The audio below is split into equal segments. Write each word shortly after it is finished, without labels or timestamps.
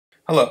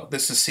Hello,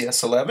 this is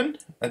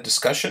CS11, a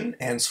discussion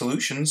and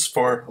solutions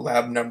for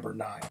lab number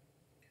 9.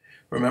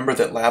 Remember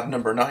that lab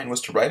number 9 was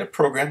to write a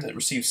program that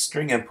receives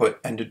string input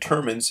and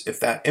determines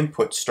if that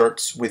input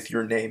starts with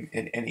your name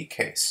in any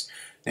case.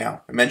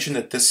 Now, I mentioned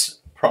that this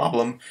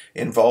problem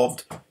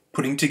involved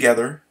putting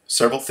together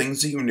several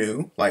things that you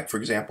knew, like for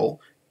example,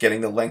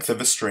 getting the length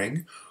of a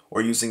string,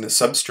 or using the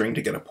substring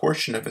to get a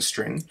portion of a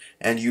string,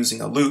 and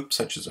using a loop,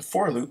 such as a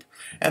for loop,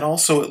 and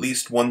also at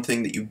least one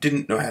thing that you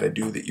didn't know how to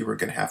do that you were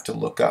going to have to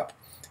look up.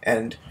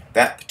 And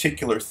that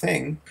particular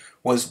thing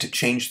was to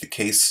change the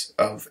case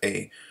of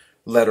a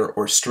letter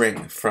or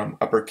string from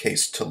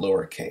uppercase to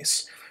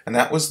lowercase. And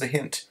that was the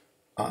hint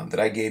that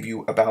I gave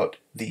you about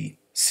the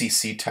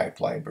CC type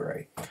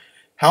library.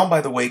 How, by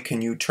the way,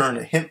 can you turn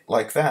a hint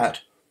like that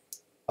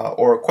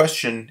or a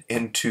question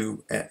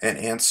into an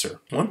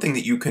answer? One thing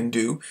that you can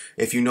do,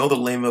 if you know the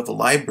name of the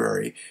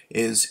library,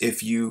 is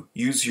if you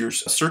use your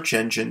search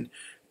engine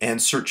and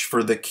search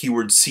for the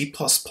keyword C++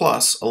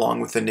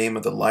 along with the name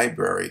of the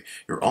library,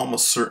 you're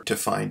almost certain to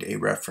find a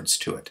reference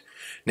to it.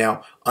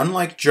 Now,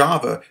 unlike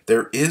Java,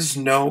 there is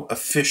no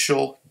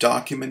official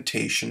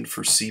documentation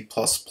for C++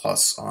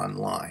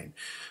 online.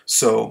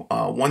 So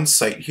one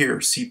site here,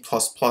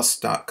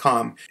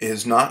 c++.com,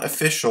 is not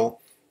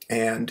official,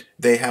 and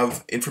they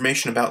have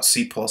information about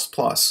C++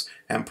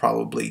 and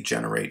probably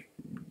generate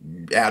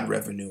ad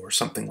revenue or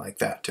something like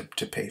that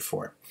to pay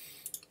for it.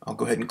 I'll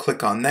go ahead and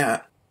click on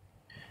that.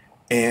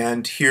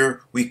 And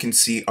here we can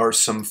see are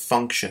some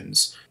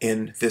functions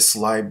in this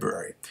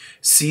library.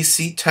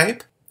 CC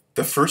type,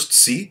 the first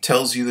C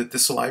tells you that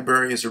this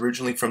library is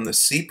originally from the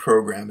C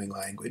programming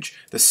language.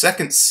 The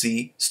second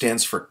C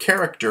stands for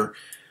character,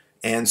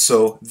 and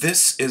so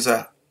this is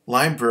a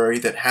library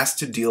that has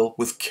to deal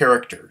with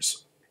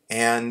characters.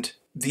 And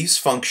these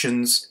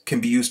functions can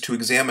be used to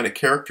examine a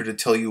character to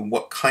tell you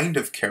what kind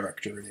of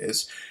character it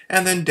is.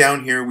 And then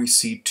down here we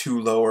see two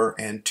lower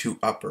and two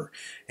upper.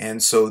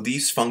 And so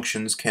these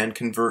functions can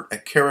convert a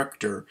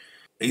character,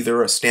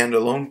 either a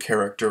standalone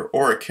character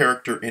or a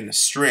character in a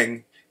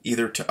string,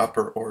 either to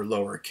upper or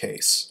lower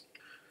case.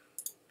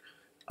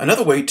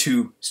 Another way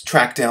to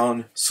track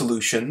down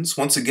solutions,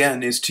 once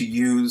again, is to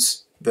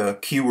use the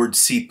keyword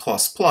C++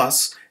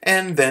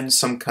 and then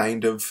some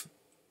kind of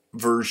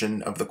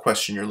version of the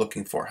question you're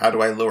looking for. How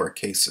do I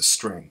lowercase a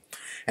string?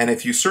 And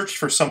if you search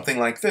for something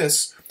like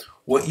this,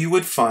 what you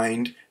would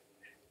find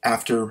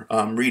after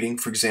reading,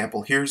 for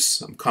example, here's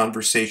some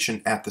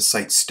conversation at the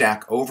site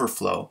Stack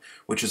Overflow,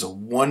 which is a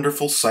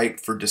wonderful site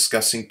for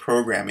discussing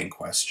programming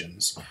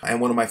questions,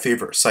 and one of my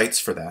favorite sites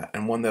for that,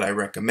 and one that I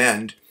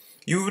recommend.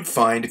 You would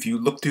find, if you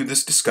look through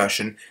this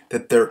discussion,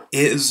 that there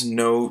is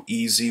no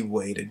easy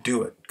way to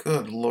do it.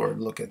 Good Lord,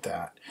 look at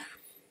that.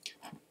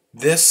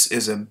 This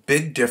is a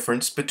big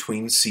difference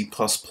between C++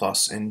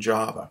 and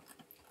Java.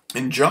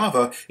 In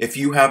Java, if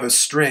you have a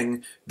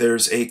string,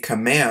 there's a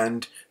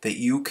command that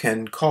you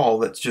can call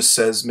that just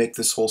says make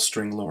this whole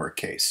string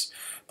lowercase.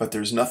 But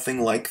there's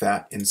nothing like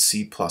that in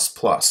C++.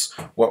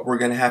 What we're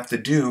going to have to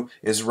do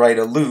is write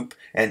a loop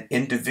and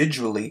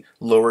individually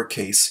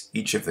lowercase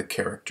each of the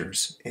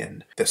characters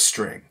in the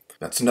string.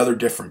 That's another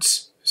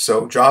difference.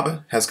 So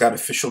Java has got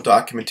official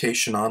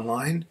documentation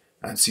online,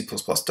 and C++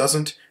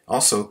 doesn't.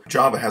 Also,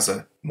 Java has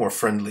a more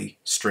friendly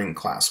string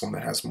class, one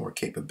that has more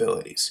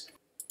capabilities.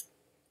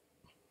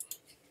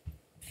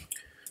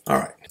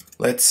 Alright,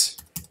 let's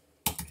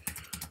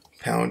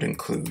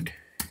 #include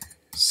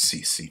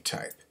CC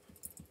type.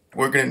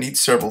 We're going to need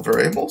several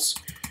variables.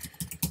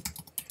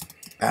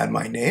 Add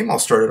my name, I'll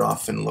start it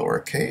off in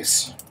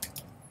lowercase.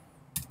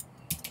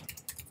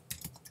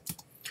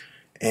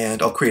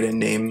 And I'll create a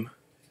name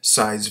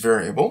size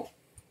variable.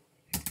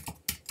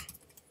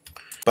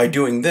 By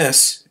doing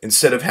this,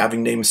 instead of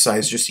having name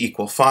size just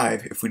equal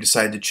 5, if we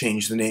decide to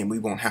change the name, we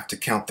won't have to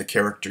count the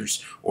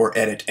characters or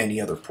edit any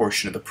other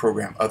portion of the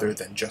program other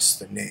than just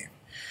the name.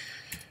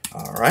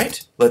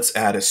 Alright, let's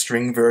add a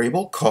string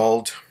variable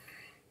called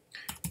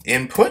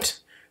input.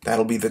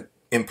 That'll be the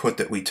input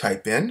that we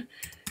type in.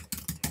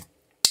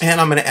 And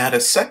I'm going to add a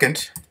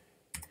second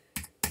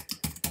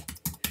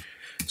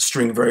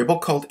string variable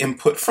called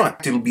input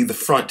front. It'll be the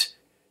front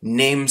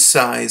name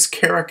size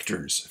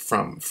characters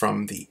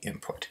from the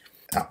input.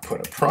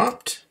 Output a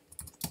prompt.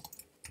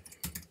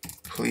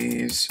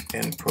 Please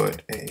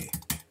input a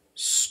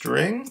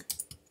string.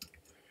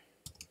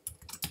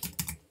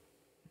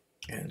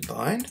 And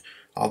line.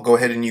 I'll go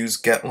ahead and use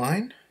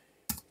getLine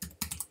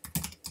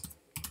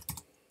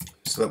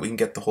so that we can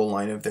get the whole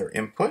line of their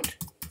input.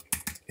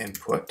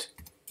 Input.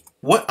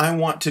 What I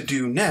want to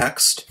do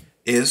next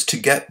is to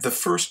get the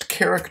first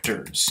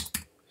characters.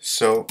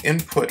 So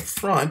input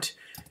front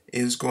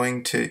is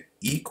going to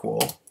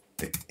equal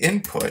the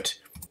input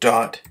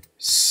dot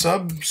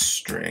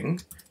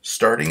substring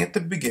starting at the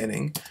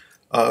beginning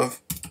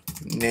of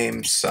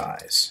name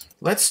size.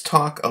 Let's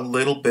talk a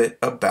little bit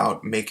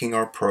about making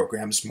our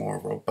programs more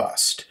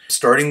robust.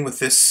 Starting with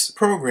this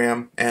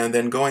program and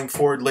then going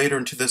forward later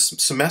into this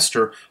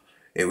semester,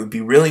 it would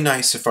be really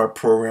nice if our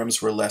programs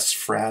were less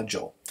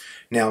fragile.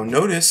 Now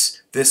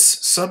notice this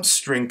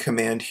substring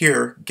command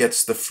here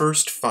gets the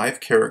first 5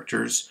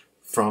 characters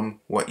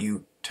from what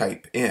you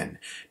type in.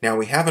 Now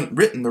we haven't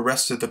written the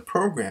rest of the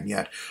program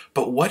yet,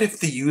 but what if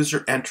the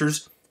user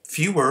enters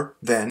fewer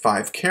than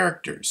 5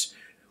 characters?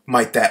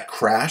 Might that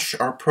crash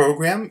our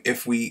program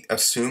if we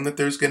assume that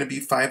there's going to be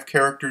 5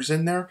 characters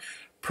in there?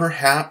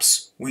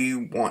 Perhaps we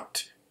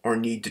want or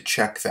need to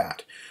check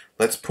that.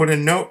 Let's put a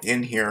note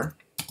in here.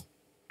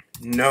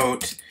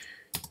 Note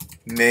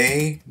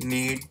may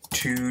need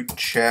to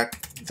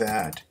check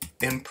that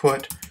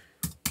input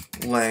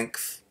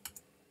length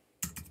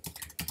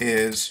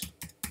is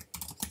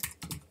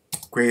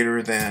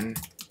greater than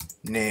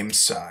name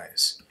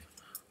size.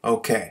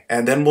 Okay,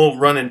 and then we'll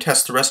run and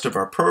test the rest of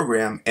our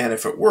program, and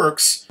if it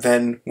works,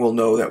 then we'll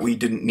know that we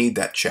didn't need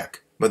that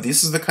check. But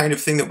this is the kind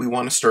of thing that we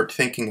want to start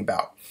thinking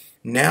about.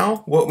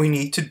 Now what we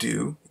need to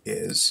do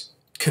is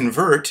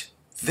convert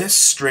this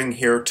string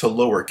here to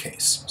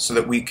lowercase so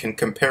that we can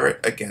compare it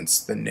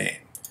against the name.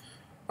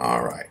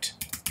 Alright,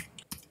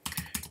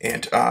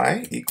 int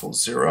I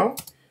equals 0,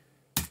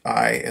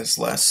 I is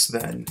less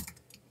than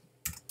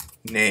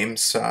name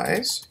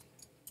size,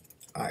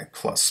 I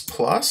plus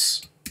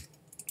plus,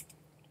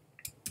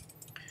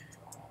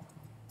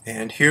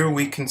 and here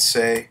we can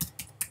say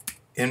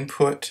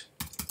input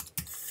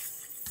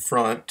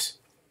front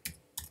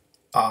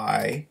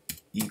I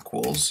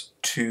equals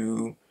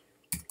to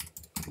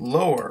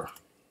lower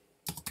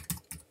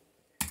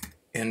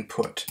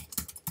input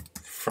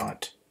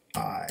front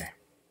I.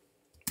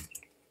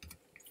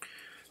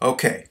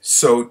 Okay,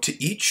 so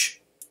to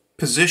each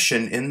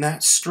position in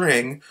that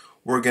string,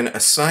 we're going to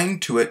assign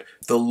to it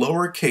the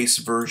lowercase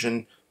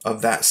version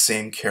of that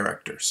same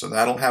character. So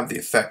that'll have the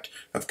effect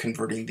of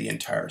converting the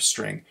entire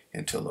string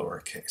into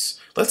lowercase.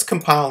 Let's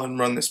compile and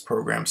run this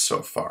program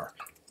so far.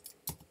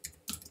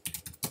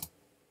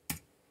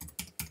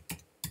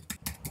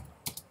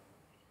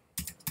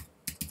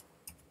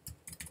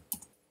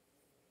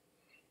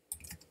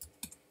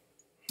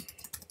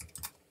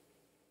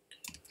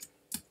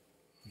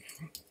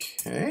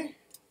 Okay.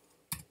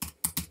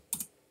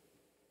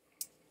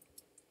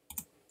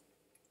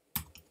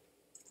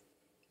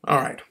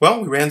 Alright,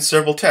 well, we ran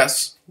several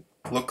tests.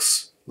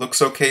 Looks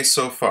okay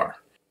so far.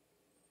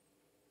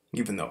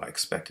 Even though I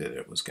expected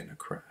it was going to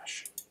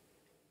crash.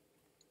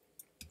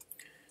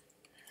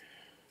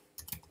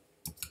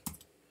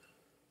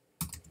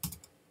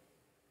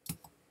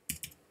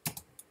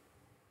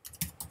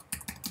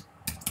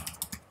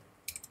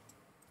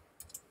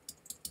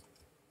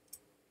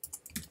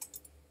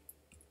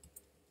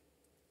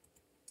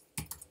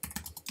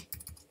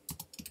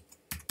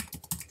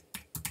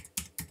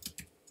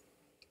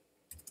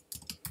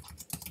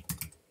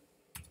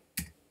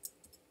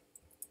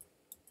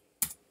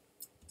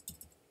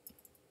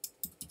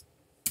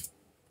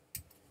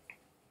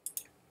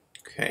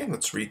 Okay,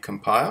 let's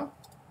recompile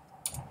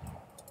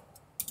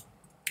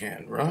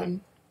and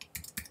run.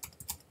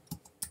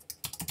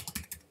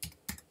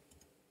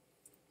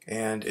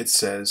 And it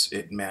says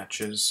it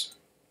matches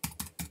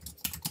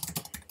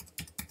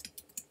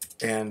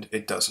and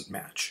it doesn't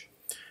match.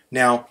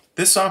 Now,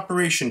 this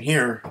operation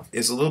here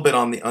is a little bit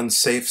on the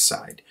unsafe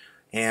side,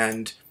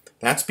 and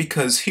that's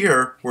because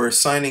here we're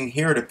assigning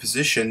here to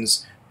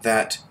positions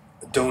that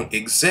don't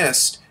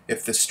exist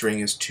if the string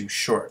is too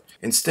short.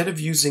 Instead of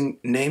using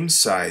name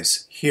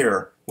size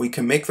here, we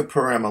can make the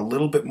program a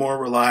little bit more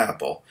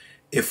reliable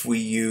if we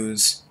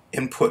use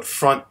input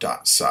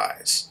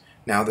front.size.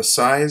 Now the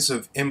size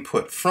of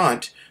input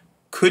front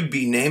could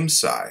be name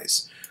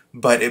size,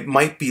 but it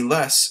might be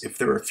less if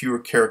there are fewer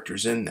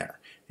characters in there.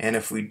 And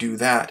if we do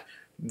that,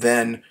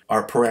 then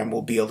our program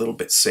will be a little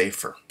bit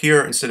safer.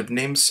 Here, instead of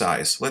name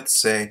size, let's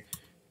say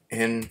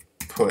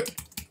input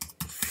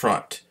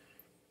front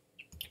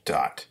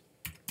dot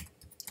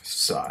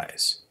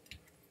size.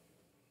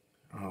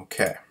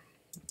 Okay,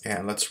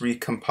 and let's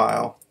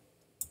recompile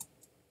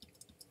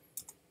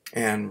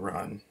and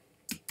run.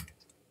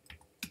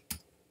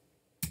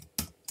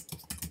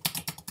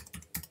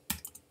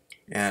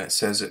 And it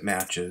says it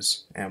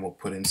matches, and we'll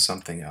put in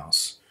something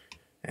else.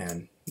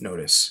 And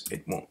notice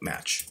it won't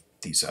match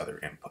these other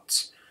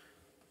inputs.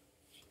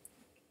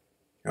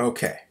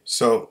 Okay,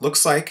 so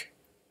looks like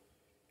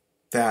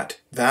that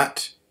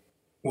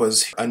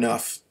was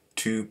enough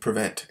to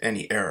prevent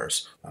any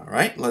errors. All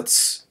right,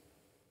 let's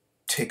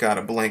take out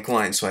a blank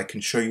line so I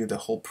can show you the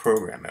whole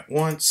program at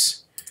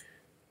once.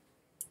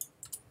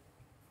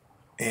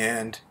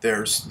 And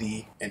there's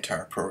the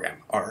entire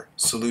program, our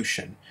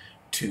solution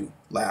to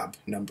lab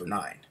number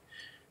 9.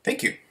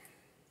 Thank you.